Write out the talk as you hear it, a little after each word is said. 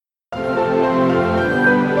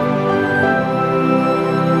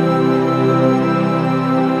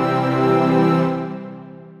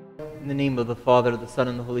name of the Father, the Son,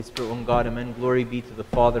 and the Holy Spirit, one God, amen. Glory be to the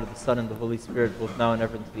Father, the Son, and the Holy Spirit, both now and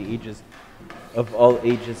ever, into the ages of all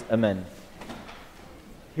ages, amen.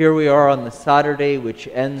 Here we are on the Saturday, which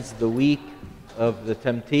ends the week of the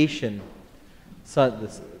temptation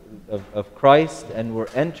of Christ, and we're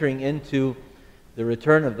entering into the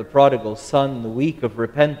return of the prodigal son, the week of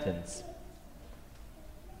repentance.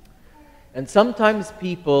 And sometimes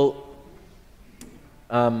people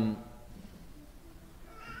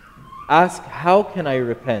ask, how can I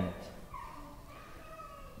repent?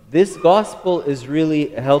 This gospel is really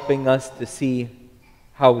helping us to see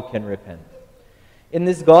how we can repent. In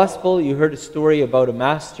this gospel, you heard a story about a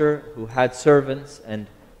master who had servants, and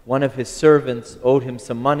one of his servants owed him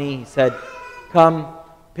some money. He said, "Come,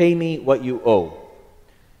 pay me what you owe."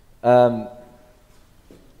 The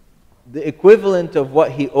equivalent of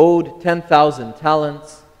what he owed, 10,000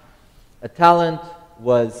 talents. A talent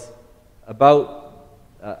was about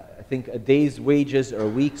I think a day's wages or a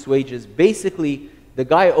week's wages. Basically, the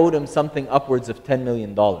guy owed him something upwards of $10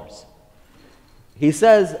 million. He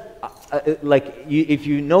says, if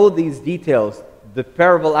you know these details, the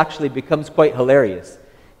parable actually becomes quite hilarious.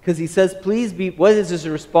 Because he says, what is his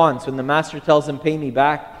response when the master tells him, pay me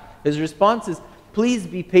back? His response is, please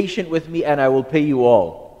be patient with me and I will pay you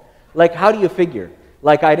all. Like, how do you figure?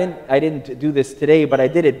 Like, I didn't do this today, but I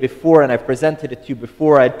did it before and I've presented it to you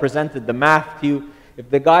before. I'd presented the math to you. If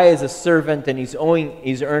the guy is a servant and he's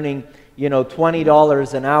earning,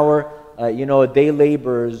 $20 an hour, a day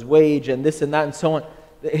laborer's wage and this and that and so on,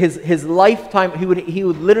 his lifetime, he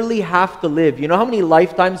would literally have to live. You know how many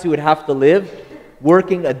lifetimes he would have to live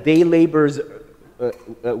working a day laborer's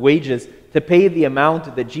wages to pay the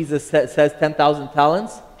amount that Jesus says 10,000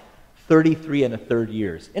 talents? 33 and a third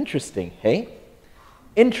years. Interesting, hey?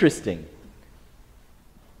 Interesting.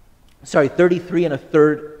 33 and a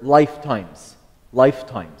third lifetimes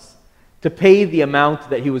to pay the amount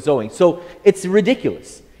that he was owing. So it's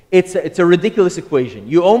ridiculous. It's a ridiculous equation.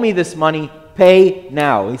 You owe me this money, pay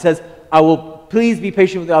now. He says, I will, please be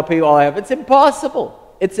patient with me, I'll pay you all I have. It's impossible.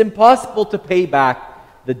 It's impossible to pay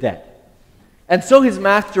back the debt. And so his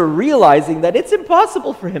master, realizing that it's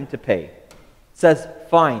impossible for him to pay, says,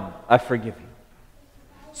 fine, I forgive you.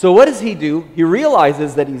 So what does he do? He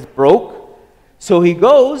realizes that he's broke, so he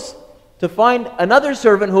goes to find another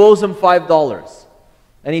servant who owes him $5.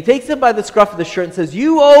 And he takes him by the scruff of the shirt and says,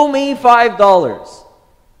 you owe me $5.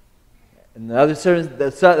 And the other servant,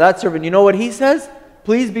 that servant, you know what he says?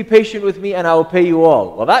 Please be patient with me and I will pay you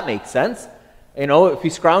all. Well, that makes sense. If he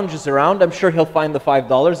scrounges around, I'm sure he'll find the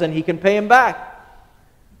 $5 and he can pay him back.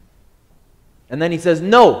 And then he says,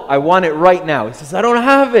 no, I want it right now. He says, I don't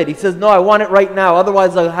have it. He says, no, I want it right now.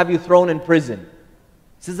 Otherwise, I'll have you thrown in prison.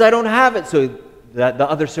 He says, I don't have it. So the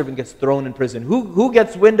other servant gets thrown in prison. Who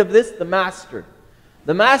gets wind of this? The master.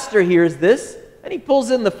 The master hears this, and he pulls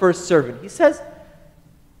in the first servant. He says,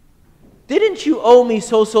 didn't you owe me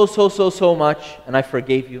so much, and I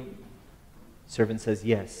forgave you? The servant says,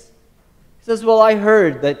 yes. He says, well, I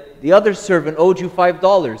heard that the other servant owed you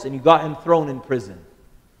 $5, and you got him thrown in prison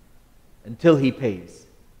until he pays.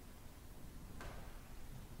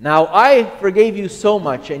 Now, I forgave you so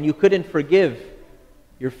much, and you couldn't forgive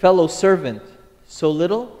your fellow servant so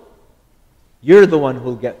little. You're the one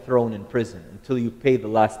who'll get thrown in prison until you pay the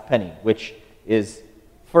last penny, which is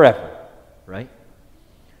forever, right?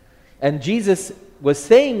 And Jesus was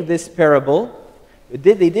saying this parable.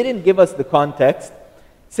 They didn't give us the context.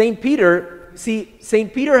 St. Peter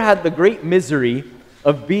had the great misery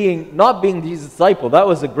of not being Jesus' disciple. That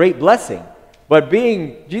was a great blessing. But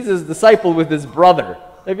being Jesus' disciple with his brother.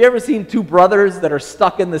 Have you ever seen two brothers that are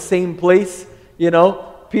stuck in the same place?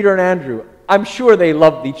 Peter and Andrew. I'm sure they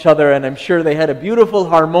loved each other and I'm sure they had a beautiful,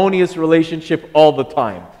 harmonious relationship all the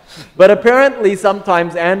time. But apparently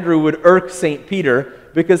sometimes Andrew would irk St. Peter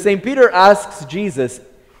because St. Peter asks Jesus,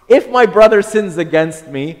 if my brother sins against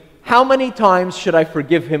me, how many times should I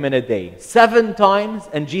forgive him in a day? 7 times?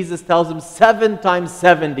 And Jesus tells him 7 times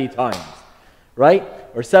 70 times, right?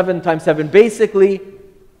 Or 7 times 7. Basically,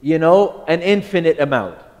 an infinite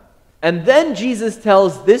amount. And then Jesus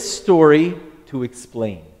tells this story to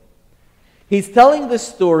explain. He's telling this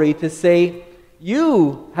story to say,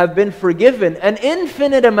 you have been forgiven an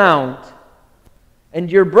infinite amount,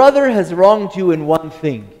 and your brother has wronged you in one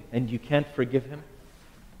thing, and you can't forgive him?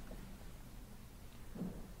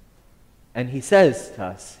 And he says to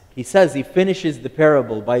us, he finishes the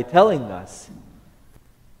parable by telling us,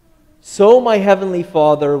 so my heavenly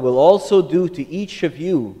Father will also do to each of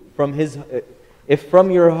you if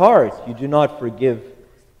from your heart he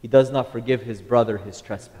does not forgive his brother his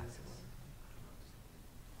trespasses.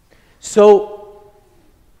 So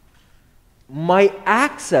my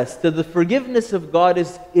access to the forgiveness of God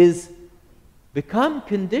is become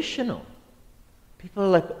conditional. People are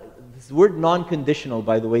like, this word non-conditional,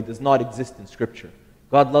 by the way, does not exist in Scripture.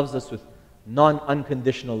 God loves us with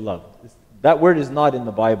unconditional love. That word is not in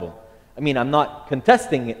the Bible. I mean, I'm not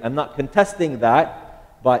contesting it. I'm not contesting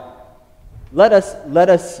that, but let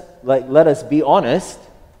us be honest.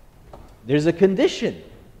 There's a condition.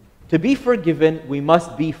 To be forgiven, we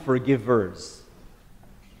must be forgivers.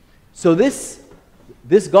 So this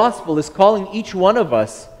gospel is calling each one of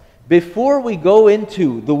us, before we go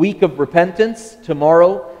into the week of repentance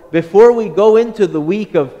tomorrow, before we go into the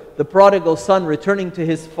week of the prodigal son returning to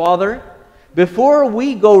his father, before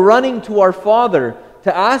we go running to our Father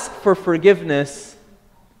to ask for forgiveness,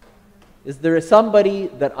 is there somebody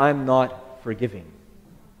that I'm not forgiving?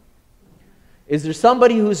 Is there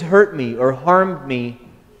somebody who's hurt me or harmed me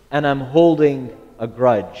and I'm holding a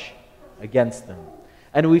grudge against them?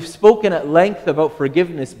 And we've spoken at length about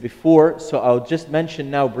forgiveness before, so I'll just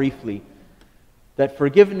mention now briefly that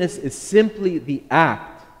forgiveness is simply the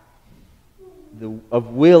act of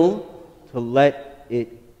will to let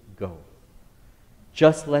it go.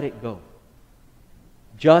 Just let it go.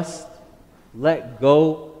 Just let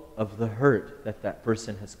go of the hurt that that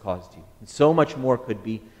person has caused you. And so much more could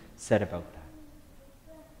be said about that.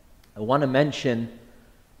 I want to mention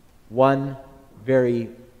one very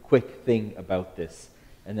quick thing about this,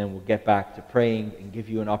 and then we'll get back to praying and give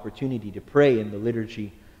you an opportunity to pray in the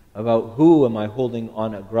liturgy about who am I holding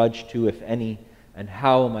on a grudge to, if any, and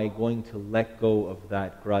how am I going to let go of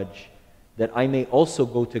that grudge, that I may also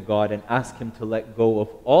go to God and ask Him to let go of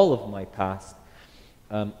all of my past,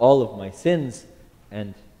 all of my sins,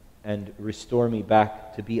 and restore me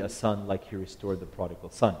back to be a son like He restored the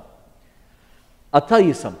prodigal son. I'll tell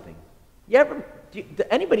you something. Do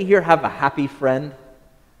anybody here have a happy friend?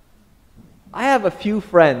 I have a few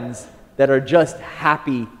friends that are just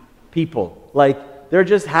happy people. Like, they're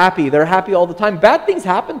just happy. They're happy all the time. Bad things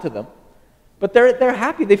happen to them, but they're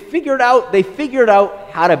happy. They figured out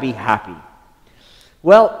how to be happy.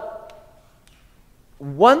 Well,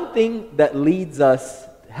 one thing that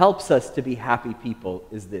helps us to be happy people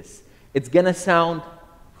is this. It's going to sound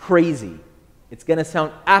crazy. It's going to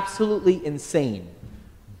sound absolutely insane,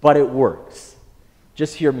 but it works.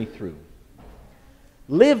 Just hear me through.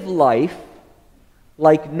 Live life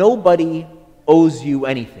like nobody owes you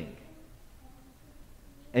anything,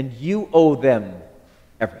 and you owe them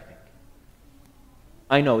everything.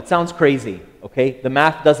 I know, it sounds crazy, okay? The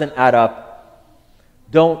math doesn't add up.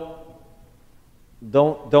 Don't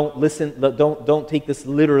listen, don't take this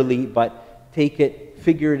literally, but take it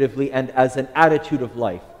figuratively and as an attitude of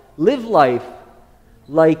life. Live life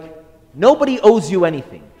like nobody owes you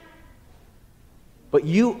anything, but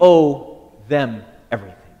you owe them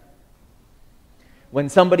everything. When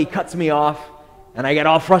somebody cuts me off and I get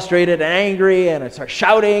all frustrated and angry and I start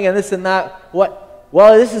shouting and this and that,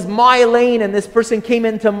 well, this is my lane and this person came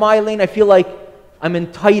into my lane, I feel like I'm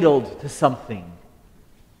entitled to something,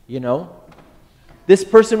 you know? This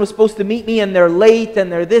person was supposed to meet me and they're late and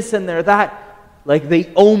they're this and they're that. Like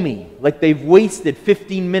they owe me. Like they've wasted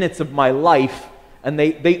 15 minutes of my life and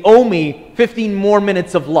they owe me 15 more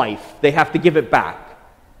minutes of life. They have to give it back.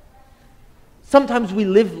 Sometimes we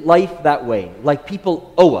live life that way, like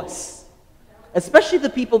people owe us. Especially the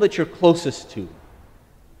people that you're closest to.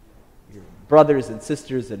 Your brothers and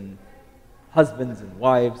sisters and husbands and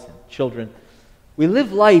wives and children. We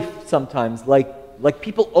live life sometimes like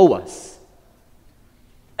people owe us.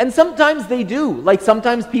 And sometimes they do. Like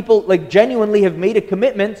sometimes people like genuinely have made a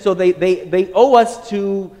commitment, so they owe us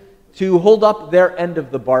to hold up their end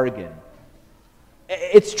of the bargain.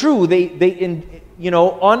 It's true.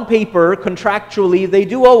 On paper, contractually, they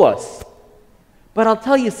do owe us. But I'll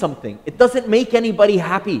tell you something. It doesn't make anybody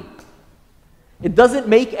happy. It doesn't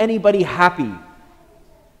make anybody happy.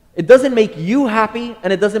 It doesn't make you happy,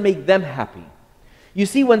 and it doesn't make them happy. You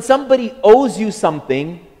see, when somebody owes you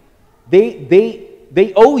something,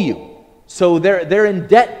 they owe you. So they're in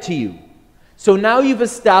debt to you. So now you've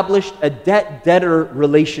established a debt-debtor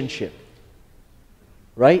relationship.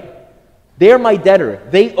 Right? They're my debtor.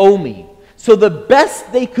 They owe me. So the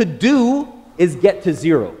best they could do is get to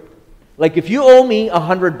zero. Like if you owe me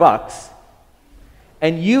 $100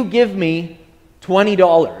 and you give me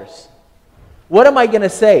 $20, what am I going to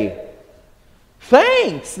say?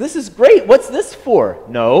 Thanks, this is great. What's this for?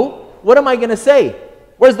 No. What am I going to say?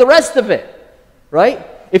 Where's the rest of it? Right?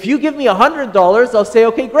 If you give me $100, I'll say,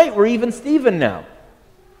 okay, great, we're even Steven now.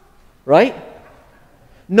 Right?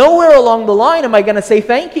 Nowhere along the line am I going to say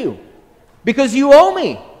thank you. Because you owe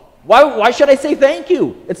me. Why should I say thank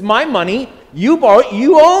you? It's my money. You borrowed it.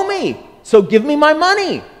 You owe me. So give me my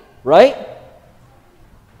money. Right?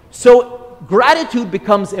 So gratitude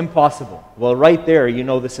becomes impossible. Well, right there, you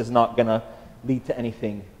know this is not going to lead to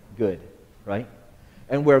anything good, right?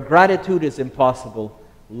 And where gratitude is impossible,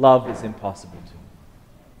 love is impossible too.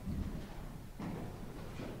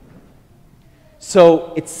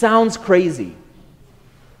 So it sounds crazy,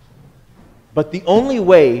 but the only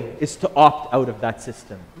way is to opt out of that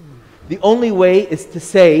system. The only way is to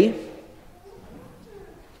say,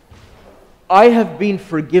 I have been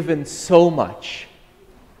forgiven so much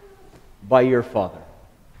by your Father.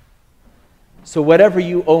 So whatever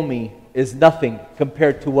you owe me is nothing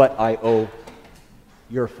compared to what I owe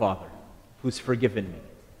your Father, who's forgiven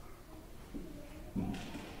me.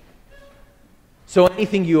 So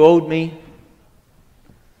anything you owed me,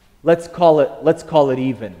 let's call it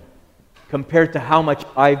even, compared to how much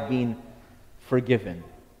I've been forgiven.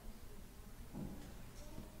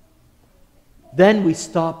 Then we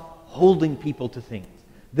stop holding people to things.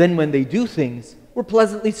 Then when they do things, we're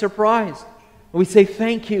pleasantly surprised. And we say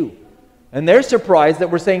thank you. And they're surprised that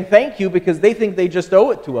we're saying thank you because they think they just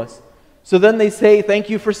owe it to us. So then they say thank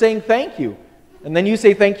you for saying thank you. And then you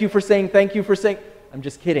say thank you for saying thank you for saying... I'm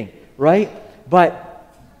just kidding, right? But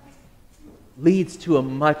leads to a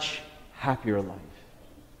much happier life.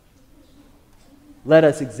 Let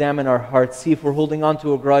us examine our hearts, see if we're holding on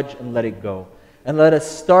to a grudge, and let it go. And let us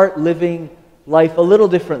start living life a little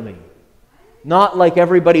differently. Not like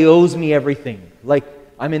everybody owes me everything, like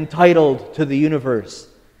I'm entitled to the universe,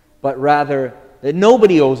 but rather that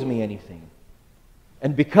nobody owes me anything.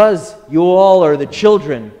 And because you all are the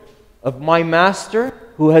children of my Master,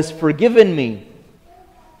 who has forgiven me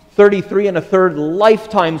 33 1/3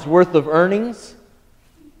 lifetimes worth of earnings,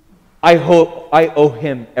 I owe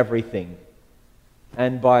him everything.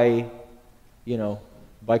 And by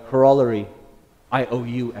corollary, I owe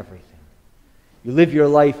you everything. You live your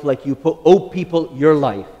life like you owe people your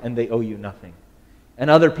life, and they owe you nothing. And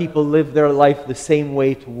other people live their life the same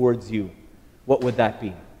way towards you. What would that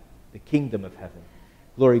be? The kingdom of heaven.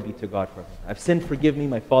 Glory be to God forever. I've sinned, forgive me,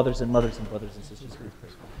 my fathers and mothers and brothers and sisters.